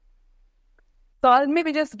So I'll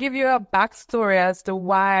maybe just give you a backstory as to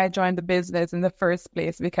why I joined the business in the first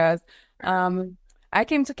place, because um, I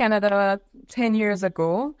came to Canada 10 years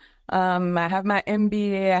ago. I have my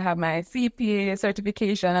MBA, I have my CPA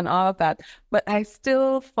certification and all of that, but I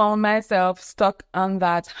still found myself stuck on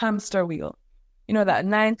that hamster wheel, that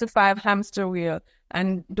 9 to 5 hamster wheel,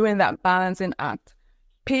 and doing that balancing act.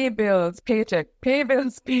 Pay bills, paycheck, pay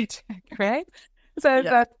bills, paycheck, right? So it's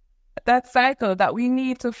Yeah. that cycle that we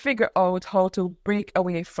need to figure out how to break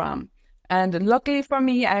away from. And luckily for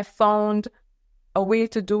me, I found a way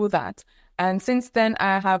to do that. And since then,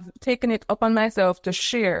 I have taken it upon myself to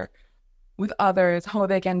share with others how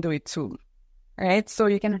they can do it too, right? So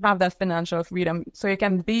you can have that financial freedom, so you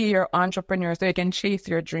can be your entrepreneur, so you can chase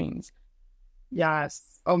your dreams.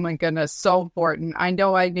 Yes. Oh my goodness. So important. I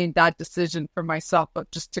know I made that decision for myself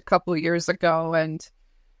just a couple of years ago, and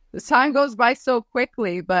the time goes by so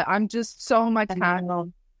quickly, but I'm just so much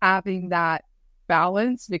happy having that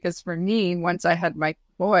balance, because for me, once I had my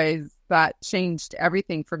boys, that changed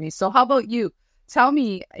everything for me. So how about you? Tell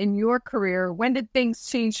me, in your career, when did things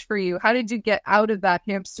change for you? How did you get out of that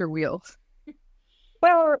hamster wheel?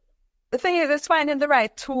 Well, the thing is, it's finding the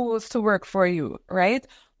right tools to work for you, right?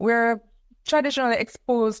 We're traditionally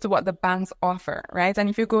exposed to what the banks offer, right? And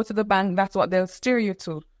if you go to the bank, that's what they'll steer you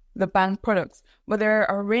to, the bank products. But there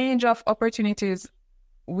are a range of opportunities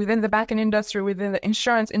within the banking industry, within the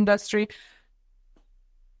insurance industry.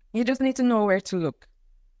 You just need to know where to look,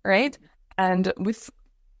 right? And with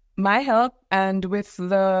my help and with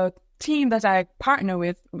the team that I partner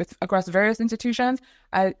with across various institutions,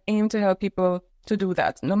 I aim to help people to do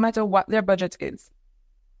that, no matter what their budget is.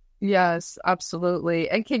 Yes, absolutely.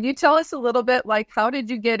 And can you tell us a little bit, like, how did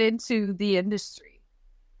you get into the industry?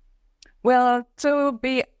 Well, to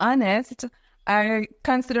be honest, I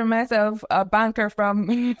consider myself a banker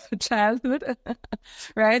from childhood,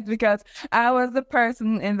 right? Because I was the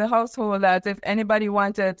person in the household that if anybody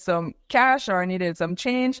wanted some cash or needed some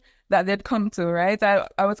change, that they'd come to, right? I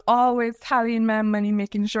was always tallying my money,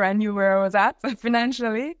 making sure I knew where I was at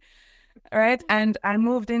financially, right? And I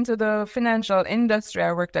moved into the financial industry.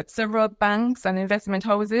 I worked at several banks and investment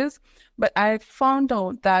houses, but I found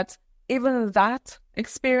out that even that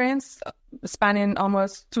experience, spanning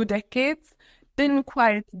almost 2 decades, didn't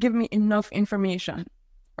quite give me enough information,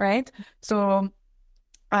 right? So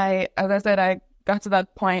as I said, I got to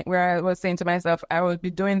that point where I was saying to myself, I will be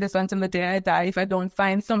doing this until the day I die if I don't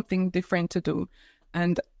find something different to do.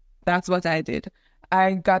 And that's what I did.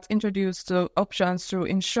 I got introduced to options through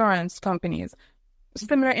insurance companies,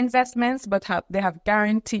 similar investments, but they have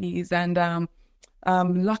guarantees and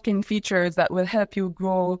lock-in features that will help you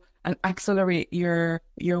grow and accelerate your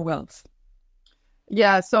wealth.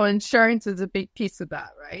 Yeah, so insurance is a big piece of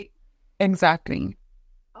that, right? Exactly.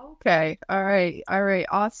 Okay. All right. All right.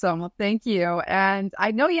 Awesome. Well, thank you. And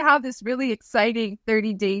I know you have this really exciting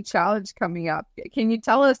 30-day challenge coming up. Can you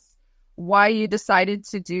tell us why you decided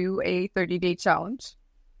to do a 30-day challenge?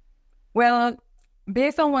 Well,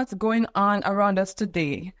 based on what's going on around us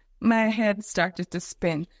today, my head started to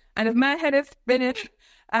spin. And if my head is spinning,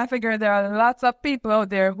 I figure there are lots of people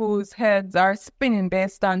out there whose heads are spinning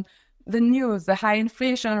based on the news, the high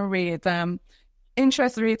inflation rate,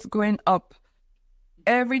 interest rates going up.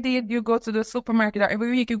 Every day you go to the supermarket, or every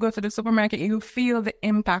week you go to the supermarket, you feel the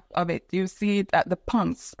impact of it. You see it at the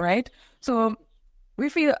pumps, right? So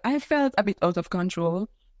I felt a bit out of control,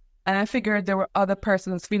 and I figured there were other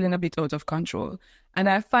persons feeling a bit out of control. And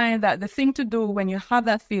I find that the thing to do when you have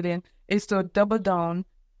that feeling is to double down,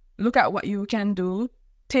 look at what you can do,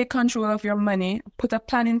 take control of your money, put a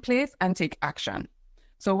plan in place, and take action.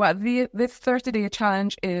 So what this 30-day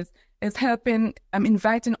challenge is helping, I'm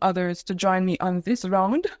inviting others to join me on this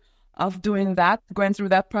round of doing that, going through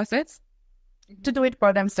that process, to do it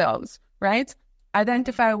for themselves, right?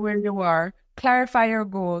 Identify where you are, clarify your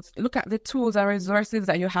goals, look at the tools and resources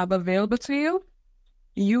that you have available to you,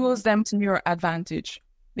 use them to your advantage,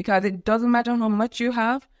 because it doesn't matter how much you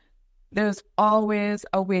have, there's always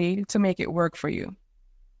a way to make it work for you.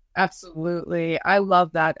 Absolutely. I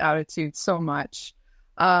love that attitude so much.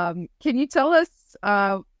 Can you tell us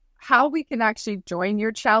how we can actually join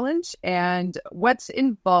your challenge and what's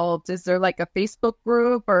involved? Is there like a Facebook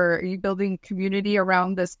group, or are you building community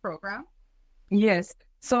around this program? Yes.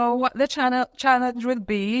 So what the challenge will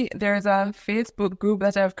be, there's a Facebook group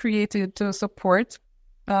that I've created to support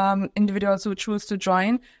individuals who choose to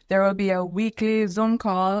join. There will be a weekly Zoom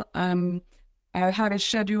call. I have it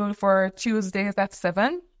scheduled for Tuesdays at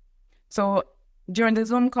 7. So during the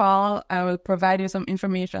Zoom call, I will provide you some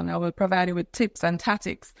information. I will provide you with tips and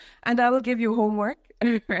tactics, and I will give you homework,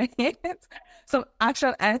 right? Some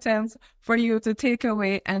action items for you to take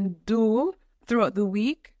away and do throughout the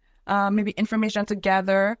week, maybe information to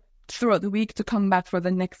gather throughout the week to come back for the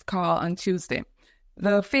next call on Tuesday.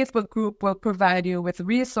 The Facebook group will provide you with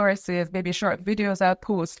resources, maybe short videos I'll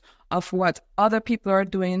post of what other people are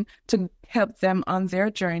doing to help them on their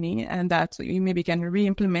journey and that you maybe can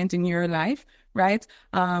re-implement in your life, right?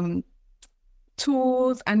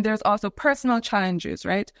 Tools, and there's also personal challenges,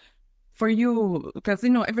 right? For you, because,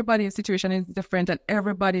 everybody's situation is different and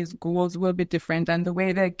everybody's goals will be different and the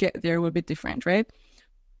way they get there will be different, right?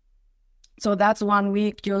 So that's 1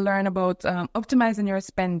 week. You'll learn about optimizing your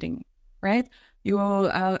spending, right? You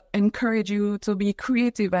will encourage you to be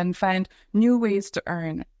creative and find new ways to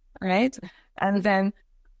earn, right? And then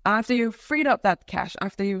after you've freed up that cash,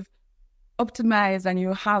 after you've optimized and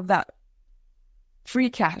you have that free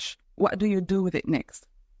cash, what do you do with it next?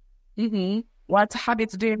 What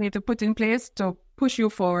habits do you need to put in place to push you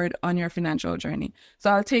forward on your financial journey? So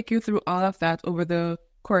I'll take you through all of that over the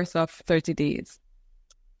course of 30 days.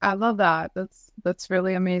 I love that. That's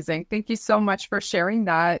really amazing. Thank you so much for sharing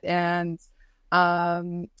that. And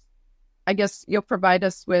I guess you'll provide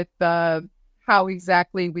us with how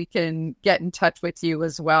exactly we can get in touch with you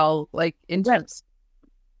as well, like in terms of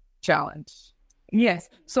challenge. Yes.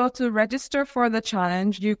 So to register for the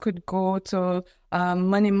challenge, you could go to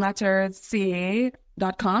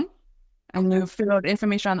moneymattersca.com and you fill out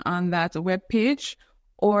information on that webpage,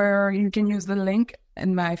 or you can use the link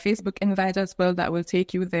in my Facebook invite as well. That will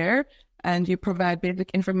take you there, and you provide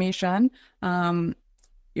basic information, your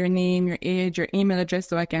name, your age, your email address,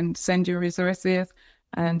 so I can send you resources.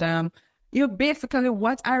 And basically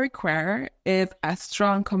what I require is a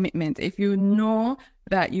strong commitment. If you know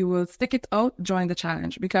that you will stick it out, join the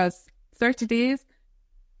challenge, because 30 days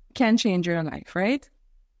can change your life, right?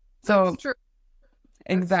 So that's true.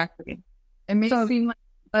 Exactly. It may seem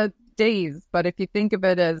like days, but if you think of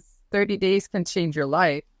it as 30 days can change your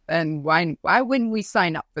life, and why wouldn't we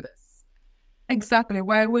sign up for this? Exactly.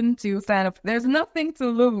 Why wouldn't you sign up? There's nothing to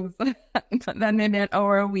lose than maybe an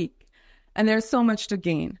hour a week. And there's so much to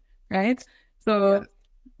gain, right? So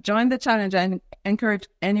join the challenge and encourage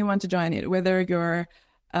anyone to join it, whether you're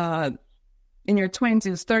in your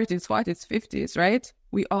 20s, 30s, 40s, 50s, right?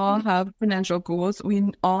 We all have financial goals.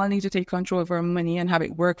 We all need to take control of our money and have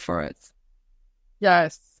it work for us.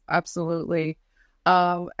 Yes, absolutely.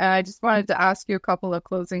 And I just wanted to ask you a couple of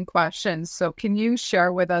closing questions. So can you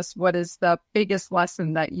share with us what is the biggest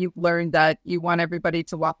lesson that you've learned that you want everybody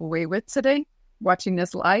to walk away with today, watching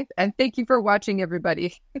this live? And thank you for watching,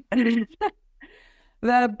 everybody.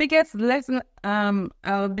 The biggest lesson,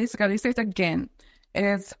 I'll basically say it again,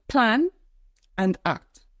 is plan and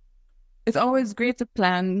act. It's always great to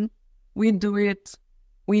plan. We do it.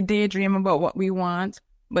 We daydream about what we want.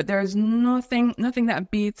 But there's nothing that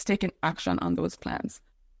beats taking action on those plans.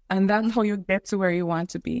 And that's how you get to where you want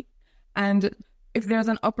to be. And if there's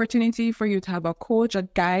an opportunity for you to have a coach, a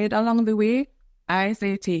guide along the way, I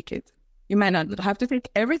say take it. You might not have to take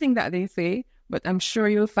everything that they say, but I'm sure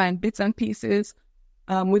you'll find bits and pieces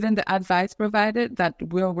within the advice provided that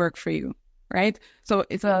will work for you, right? So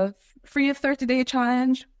it's a free 30-day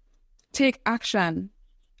challenge. Take action.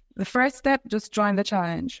 The first step, just join the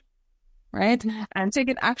challenge. Right? And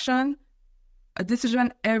taking action, a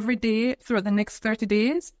decision every day throughout the next 30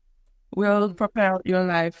 days will propel your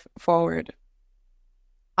life forward.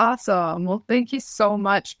 Awesome. Well, thank you so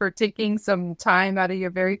much for taking some time out of your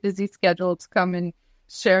very busy schedule to come and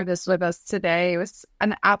share this with us today. It was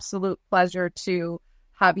an absolute pleasure to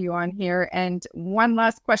have you on here. And one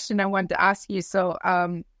last question I wanted to ask you. So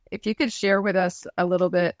if you could share with us a little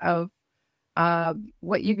bit of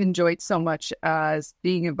what you've enjoyed so much as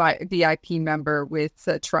being a VIP member with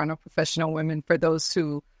Toronto Professional Women, for those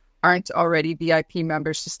who aren't already VIP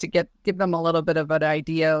members, just to give them a little bit of an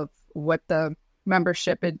idea of what the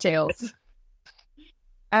membership entails.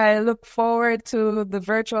 I look forward to the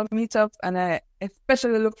virtual meetups, and I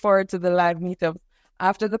especially look forward to the live meetups.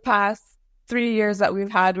 After the past 3 years that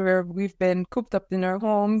we've had where we've been cooped up in our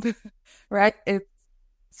homes, right? It's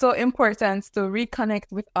so important to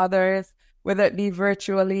reconnect with others, whether it be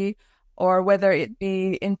virtually or whether it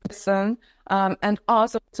be in person, and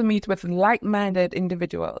also to meet with like-minded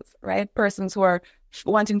individuals, right? Persons who are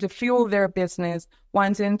wanting to fuel their business,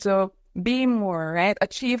 wanting to be more, right?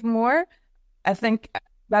 Achieve more. I think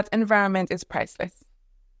that environment is priceless.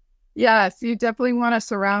 Yes, you definitely want to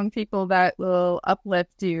surround people that will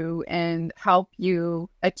uplift you and help you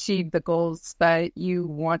achieve the goals that you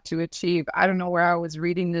want to achieve. I don't know where I was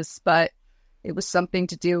reading this, but it was something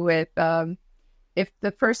to do with if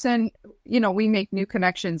the person, we make new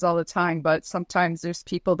connections all the time, but sometimes there's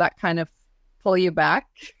people that kind of pull you back.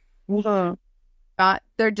 Mm-hmm.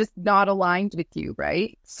 they're just not aligned with you,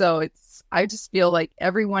 right? So I just feel like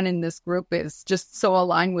everyone in this group is just so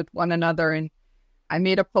aligned with one another. And I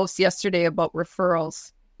made a post yesterday about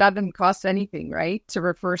referrals. That didn't cost anything, right? To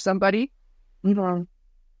refer somebody. Mm-hmm.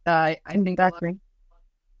 I think Exactly.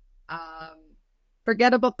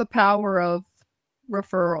 Forget about the power of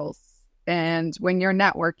referrals. And when you're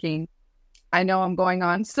networking, I know I'm going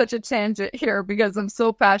on such a tangent here because I'm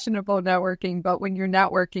so passionate about networking, but when you're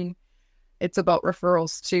networking, it's about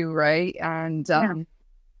referrals too, right? And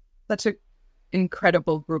such an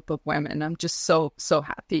incredible group of women. I'm just so, so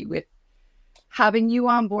happy with having you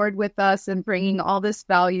on board with us and bringing all this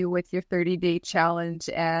value with your 30-day challenge.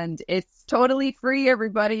 And it's totally free,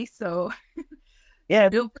 everybody. So Yeah.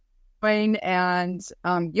 And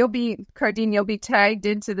Cardeen, you'll be tagged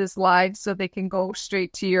into this live so they can go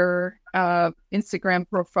straight to your Instagram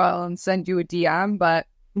profile and send you a DM. But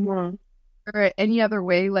or any other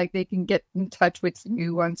way, like they can get in touch with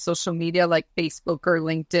you on social media, like Facebook or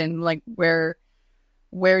LinkedIn, like where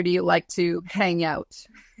do you like to hang out?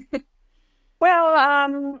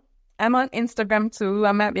 Well, I'm on Instagram too.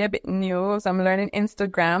 I might be a bit new, so I'm learning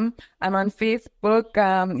Instagram. I'm on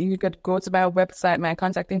Facebook. You could go to my website. My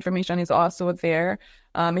contact information is also there.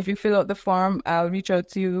 If you fill out the form, I'll reach out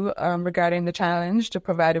to you regarding the challenge to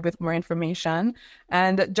provide you with more information.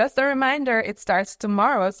 And just a reminder, it starts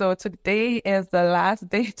tomorrow. So today is the last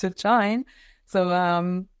day to join.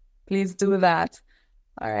 So please do that.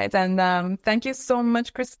 All right. And thank you so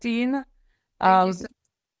much, Christine.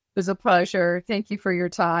 It was a pleasure. Thank you for your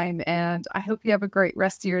time. And I hope you have a great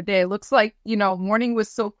rest of your day. It looks like, morning was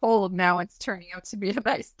so cold. Now it's turning out to be a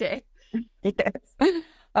nice day. Yes.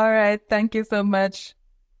 All right. Thank you so much.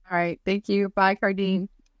 All right. Thank you. Bye, Cardeen.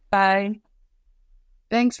 Bye.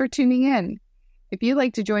 Thanks for tuning in. If you'd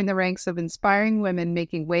like to join the ranks of inspiring women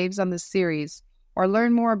making waves on this series or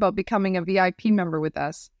learn more about becoming a VIP member with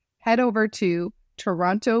us, head over to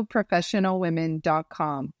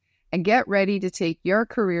TorontoProfessionalWomen.com. and get ready to take your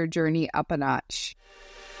career journey up a notch.